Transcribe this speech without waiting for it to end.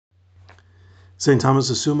St.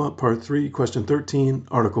 Thomas's Summa, Part 3, Question 13,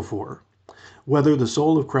 Article 4. Whether the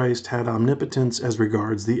soul of Christ had omnipotence as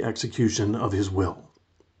regards the execution of his will.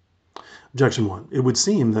 Objection 1. It would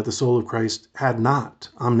seem that the soul of Christ had not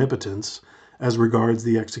omnipotence as regards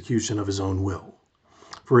the execution of his own will.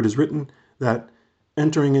 For it is written that,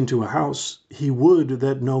 entering into a house, he would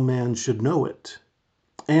that no man should know it,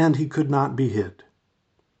 and he could not be hid.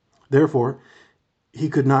 Therefore, he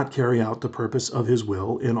could not carry out the purpose of his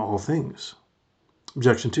will in all things.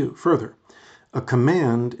 Objection 2. Further, a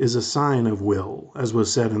command is a sign of will, as was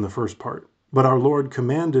said in the first part. But our Lord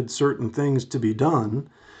commanded certain things to be done,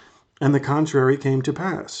 and the contrary came to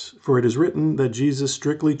pass. For it is written that Jesus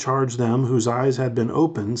strictly charged them whose eyes had been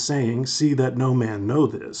opened, saying, "See that no man know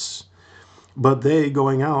this." But they,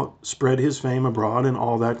 going out, spread his fame abroad in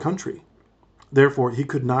all that country. Therefore, he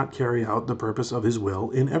could not carry out the purpose of his will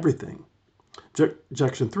in everything.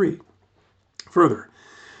 Objection 3. Further,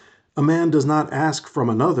 a man does not ask from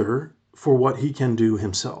another for what he can do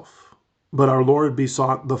himself. But our Lord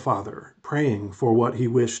besought the Father, praying for what he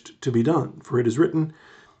wished to be done. For it is written,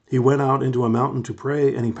 he went out into a mountain to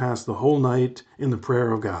pray, and he passed the whole night in the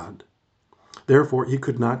prayer of God. Therefore, he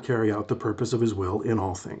could not carry out the purpose of his will in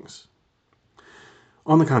all things.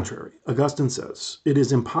 On the contrary, Augustine says, it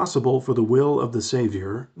is impossible for the will of the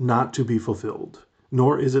Savior not to be fulfilled,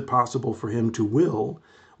 nor is it possible for him to will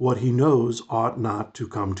what he knows ought not to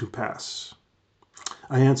come to pass.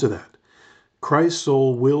 I answer that Christ's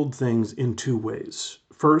soul willed things in two ways.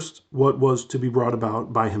 First, what was to be brought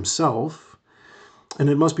about by himself, and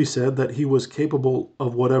it must be said that he was capable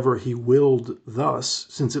of whatever he willed thus,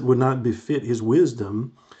 since it would not befit his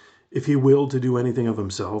wisdom if he willed to do anything of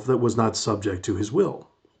himself that was not subject to his will.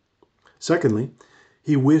 Secondly,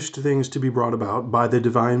 he wished things to be brought about by the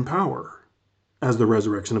divine power, as the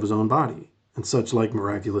resurrection of his own body, and such like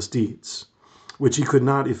miraculous deeds, which he could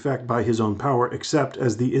not effect by his own power except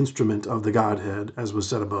as the instrument of the Godhead, as was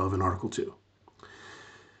said above in Article 2.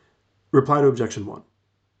 Reply to Objection 1.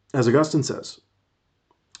 As Augustine says,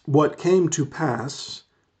 what came to pass,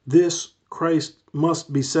 this Christ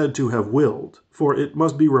must be said to have willed, for it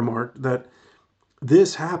must be remarked that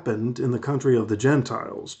this happened in the country of the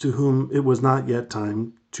Gentiles, to whom it was not yet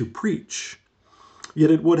time to preach.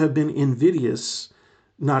 Yet it would have been invidious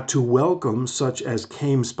not to welcome such as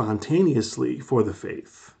came spontaneously for the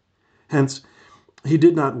faith. Hence, he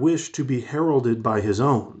did not wish to be heralded by his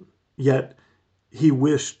own, yet he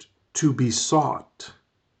wished to be sought,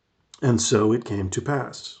 and so it came to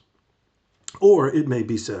pass. Or it may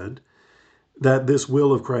be said that this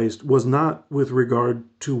will of Christ was not with regard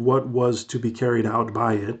to what was to be carried out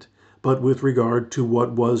by it, but with regard to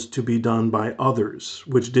what was to be done by others,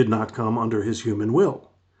 which did not come under his human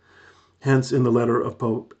will. Hence, in the letter of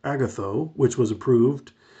Pope Agatho, which was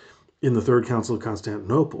approved in the Third Council of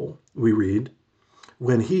Constantinople, we read,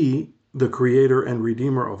 when he, the Creator and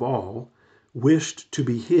Redeemer of all, wished to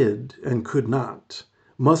be hid and could not,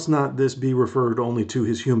 must not this be referred only to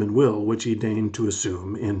his human will, which he deigned to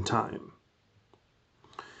assume in time?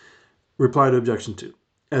 Reply to Objection 2.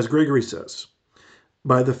 As Gregory says,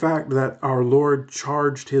 by the fact that our Lord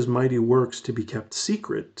charged his mighty works to be kept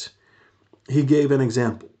secret, he gave an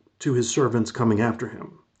example to his servants coming after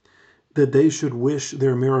him, that they should wish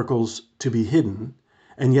their miracles to be hidden,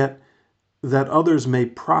 and yet that others may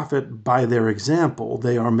profit by their example,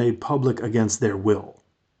 they are made public against their will.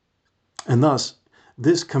 And thus,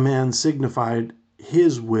 this command signified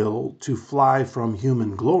his will to fly from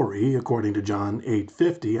human glory, according to John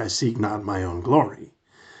 8:50, I seek not my own glory.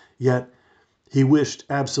 Yet he wished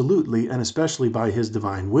absolutely, and especially by his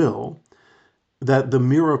divine will, that the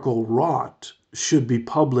miracle wrought should be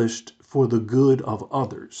published for the good of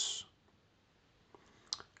others.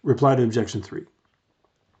 Reply to Objection 3.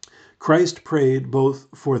 Christ prayed both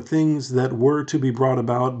for things that were to be brought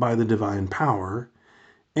about by the divine power,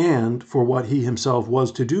 and for what he himself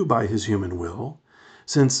was to do by his human will,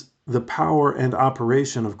 since the power and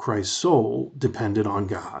operation of Christ's soul depended on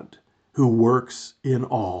God, who works in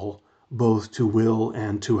all, both to will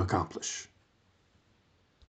and to accomplish.